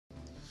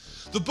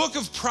The book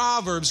of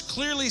Proverbs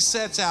clearly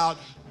sets out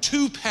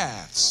two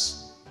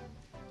paths: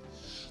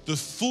 the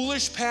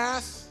foolish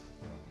path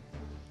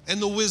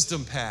and the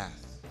wisdom path.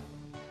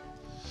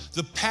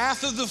 The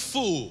path of the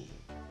fool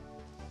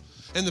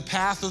and the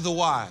path of the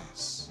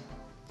wise.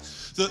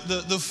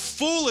 The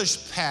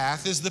foolish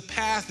path is the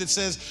path that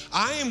says,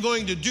 I am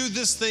going to do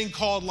this thing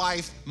called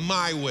life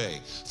my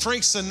way.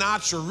 Frank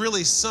Sinatra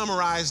really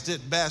summarized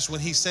it best when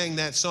he sang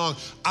that song,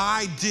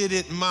 I did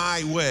it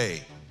my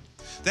way.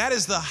 That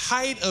is the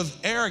height of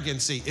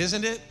arrogancy,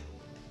 isn't it?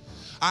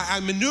 I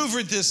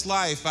maneuvered this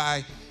life.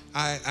 I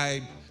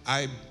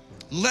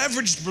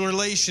leveraged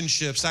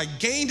relationships. I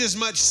gained as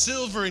much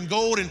silver and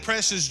gold and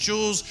precious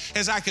jewels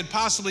as I could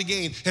possibly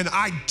gain, and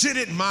I did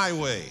it my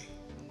way.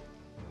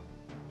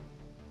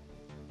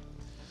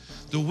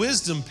 The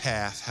wisdom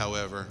path,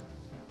 however,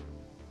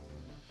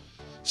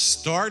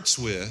 starts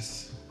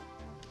with,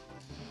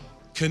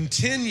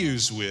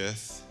 continues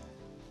with,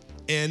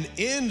 and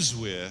ends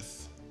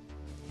with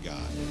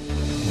God.